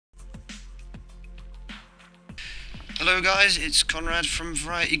Hello guys, it's Conrad from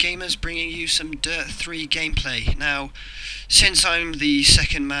VarietyGamers bringing you some DiRT gameplay. Now, since I'm the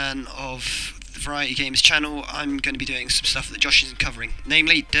second man of the VarietyGamers channel, I'm going to be doing some stuff that Josh isn't covering,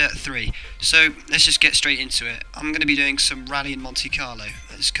 namely DiRT. So, let's just get straight into it. I'm going to be doing some rally in Monte Carlo.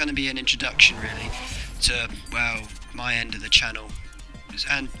 It's going to be an introduction really to, well, my end of the channel.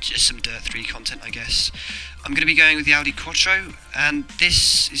 And just some DiRT content, I guess. I'm going to be going with the Audi Quattro, and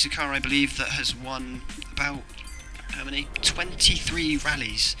this is a car I believe that has won about, how many? 23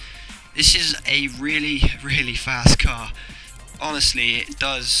 rallies. This is a really, really fast car. Honestly, it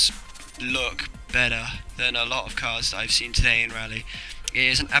does look better than a lot of cars that I've seen today in rally. It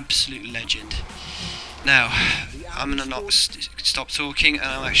is an absolute legend. Now, I'm going to not stop talking, and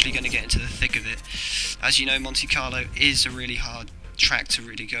I'm actually going to get into the thick of it. As you know, Monte Carlo is a really hard track to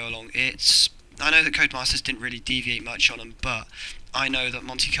really go along. I know that Codemasters didn't really deviate much on them, but I know that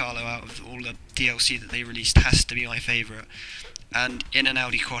Monte Carlo, out of all the DLC that they released, has to be my favourite. And in an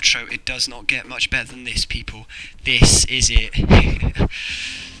Audi Quattro, it does not get much better than this, people. This is it.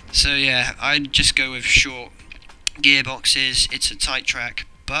 So yeah, I'd just go with short gearboxes. It's a tight track,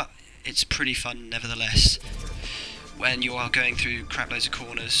 but it's pretty fun nevertheless. When you are going through crap loads of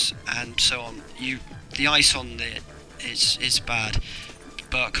corners and so on, the ice on it is bad.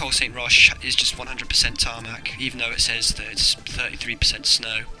 But Col St. Roch is just 100% tarmac, even though it says that it's 33%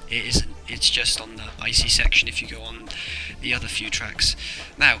 snow. It isn't, it's just on the icy section if you go on the other few tracks.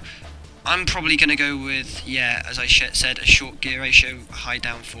 Now, I'm probably going to go with, yeah, as I said, a short gear ratio, high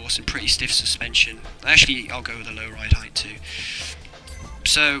downforce and pretty stiff suspension. Actually, I'll go with a low ride height too.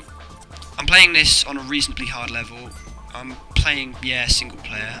 So, I'm playing this on a reasonably hard level. I'm playing, yeah, single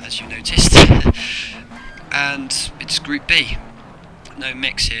player, as you noticed. And it's Group B. No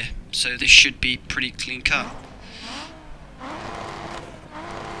mix here, so this should be pretty clean cut.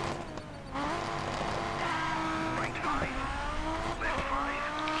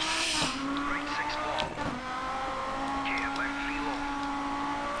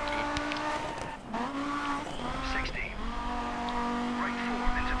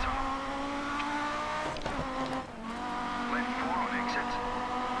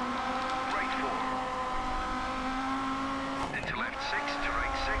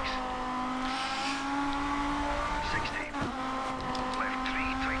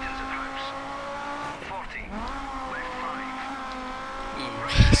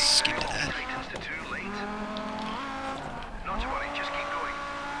 Skipped it there.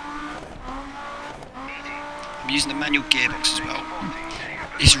 I'm using the manual gearbox as well.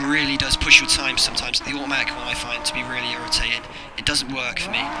 This really does push your time sometimes. The automatic one I find to be really irritating. It doesn't work for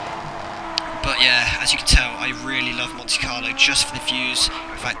me. But yeah, as you can tell, I really love Monte Carlo just for the views.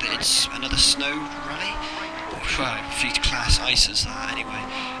 The fact that it's another snow rally. Well, few class ices that anyway.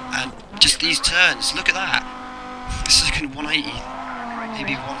 And just these turns, look at that. It's like a 180.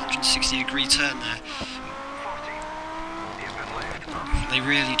 Maybe 160 degree turn there. They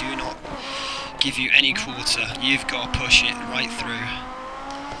really do not give you any quarter. You've got to push it right through.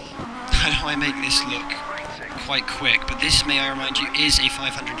 I know I make this look quite quick, but this, may I remind you, is a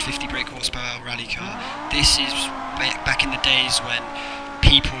 550 brake horsepower rally car. This is back in the days when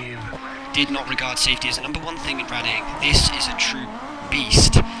people did not regard safety as the #1 thing in rallying. This is a true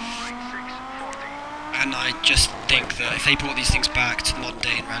beast. And I just think that if they brought these things back to the modern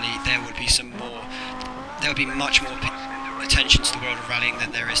day in rally, there would be much more attention to the world of rallying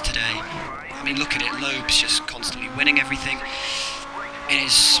than there is today. I mean, look at it, Loeb's just constantly winning everything. It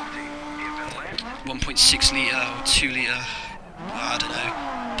is 1.6 litre or 2 litre, I don't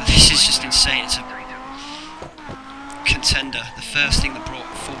know. But this is just insane. It's a contender. The first thing that brought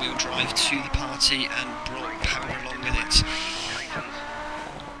four-wheel drive to the party and brought power along with it.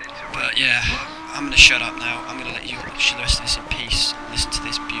 But yeah, I'm going to shut up now. I'm going to let you watch the rest of this in peace and listen to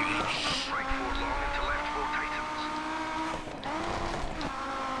this beauty.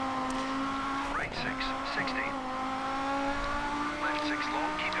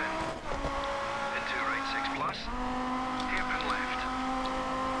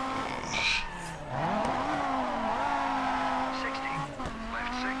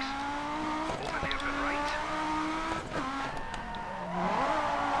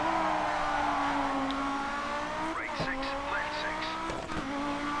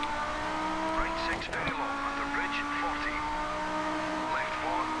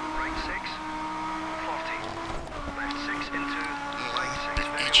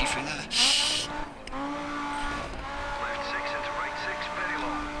 Through there.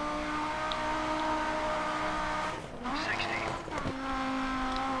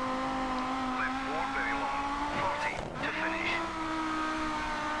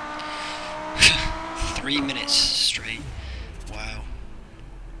 3 minutes straight. Wow.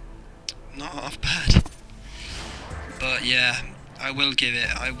 Not half bad. But yeah, I will give it.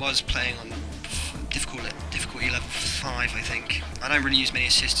 I was playing on difficulty level 5, I think. I don't really use many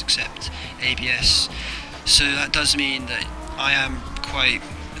assists except ABS, so that does mean that I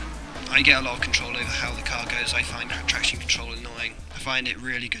get a lot of control over how the car goes. I find traction control annoying. I find it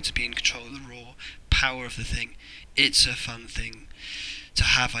really good to be in control of the raw power of the thing. It's a fun thing to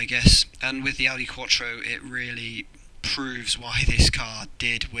have, I guess, and with the Audi Quattro it really proves why this car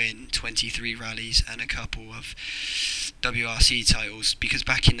did win 23 rallies and a couple of WRC titles, because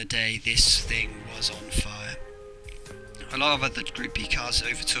back in the day this thing was on fire. A lot of other Group B cars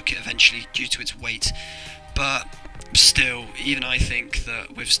overtook it eventually due to its weight, but still, even I think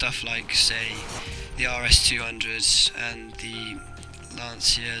that with stuff like, say, the RS200s and the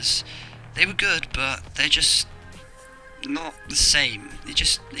Lancias, they were good, but they're just not the same.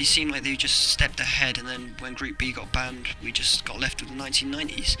 They seem like they just stepped ahead, and then when Group B got banned, we just got left with the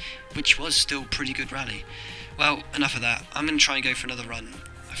 1990s, which was still pretty good rally. Well, enough of that. I'm going to try and go for another run.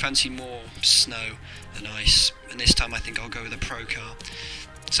 I fancy more snow than ice, and this time I think I'll go with a pro car.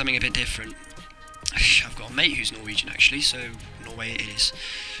 Something a bit different. I've got a mate who's Norwegian actually, so Norway it is.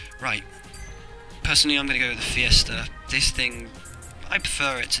 Right. Personally, I'm going to go with the Fiesta. This thing, I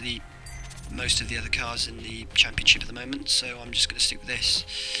prefer it to the most of the other cars in the championship at the moment, so I'm just going to stick with this.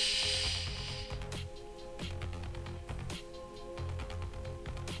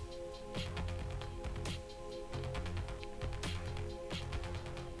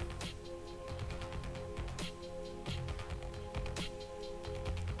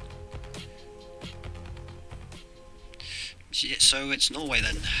 So it's Norway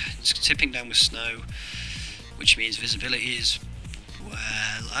then. It's tipping down with snow, which means visibility is,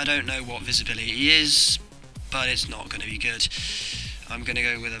 well, I don't know what visibility is, but it's not going to be good. I'm going to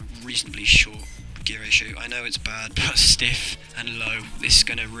go with a reasonably short gear ratio. I know it's bad, but stiff and low. This is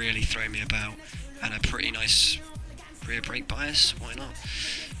going to really throw me about, and a pretty nice rear brake bias, why not?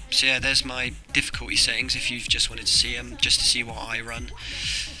 So yeah, there's my difficulty settings if you've just wanted to see them, just to see what I run.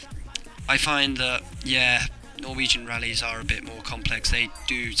 I find that, yeah, Norwegian rallies are a bit more complex. They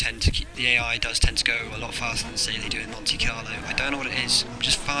do tend to the AI does tend to go a lot faster than, say, they do in Monte Carlo. I don't know what it is. I'm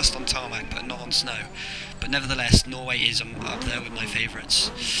just fast on tarmac, but not on snow. But nevertheless, Norway is up there with my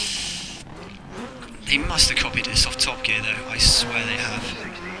favourites. They must have copied this off Top Gear, though. I swear they have.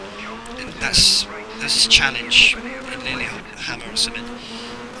 That's this challenge in Lillehammer or something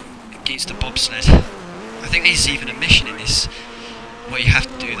against the bobsled. I think there's even a mission in this where you have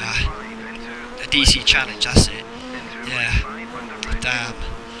to do that. A DC challenge, that's it. Yeah. Damn.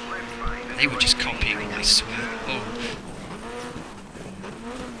 They were just copying them, I swear. Oh.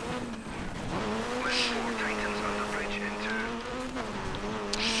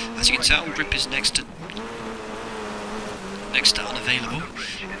 As you can tell, grip is next to unavailable,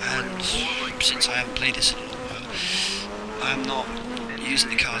 and since I haven't played this in a long while, I'm not using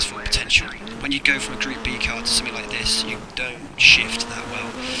the car's full potential. When you go from a Group B car to something like this, you don't shift that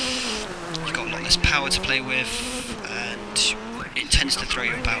well. You've got a lot less power to play with, and it tends to throw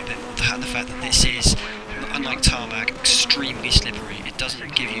you about a bit more. The fact that this is, unlike tarmac, extremely slippery. It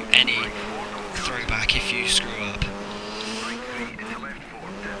doesn't give you any throwback if you screw up.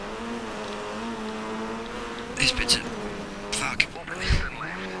 This bit's a... fuck.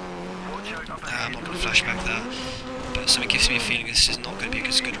 I'm not going to flashback that, but something gives me a feeling this is not going to be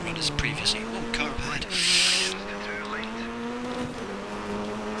as good a run as previously. Oh, car up ahead.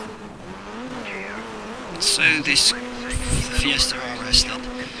 So this Fiesta RS then,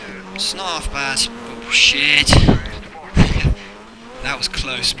 it's not half bad. Oh shit. That was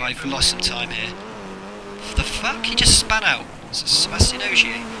close, but I've lost some time here. The fuck? He just span out. It's a Sebastian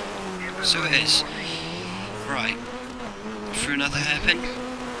Ogier. So it is. Right. Through another hairpin.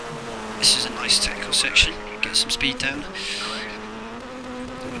 This is a nice technical section. Get some speed down.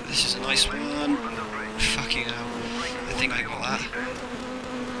 This is a nice one. Fucking hell. I think I got that.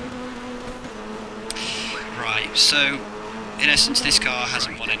 Right, so in essence this car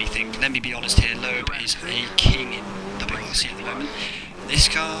hasn't won anything. Let me be honest here, Loeb is a king in WRC at the moment. This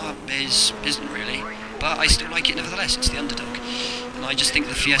car isn't really, but I still like it nevertheless. It's the underdog, and I just think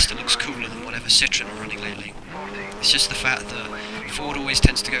the Fiesta looks cooler than whatever Citroen are running lately. It's just the fact that Ford always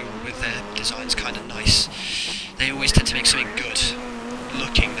tends to go with their designs kind of nice. They always tend to make something good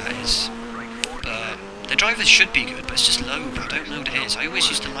looking, that is. But the drivers should be good, but it's just Loeb. I don't know what it is. I always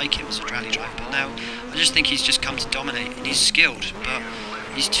used to like him as a rally driver, but now I just think he's just come to dominate. And he's skilled, but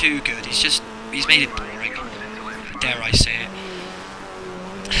he's too good. He's made it boring. Dare I say it.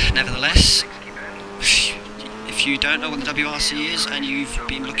 Nevertheless, if if you don't know what the WRC is and you've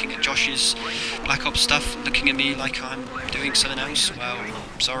been looking at Josh's Black Ops stuff, looking at me like I'm doing something else, well,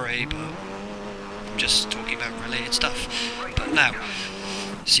 sorry, but I'm just talking about related stuff. But now,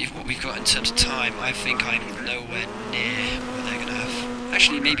 see what we've got in terms of time. I think I'm nowhere near what they're going to have.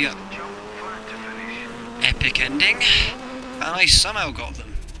 Actually, maybe an epic ending, and I somehow got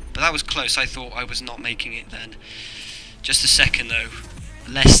them. But that was close. I thought I was not making it then. Just a second though.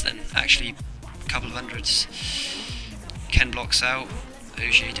 Less than, actually, a couple of hundreds. Ken blocks out.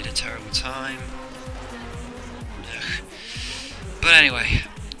 Ogier did a terrible time. Ugh. But anyway,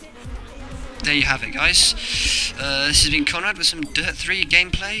 there you have it, guys. This has been Conrad with some Dirt 3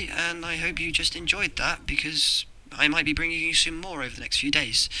 gameplay, and I hope you just enjoyed that, because I might be bringing you some more over the next few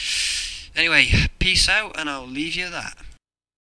days. Anyway, peace out, and I'll leave you at that.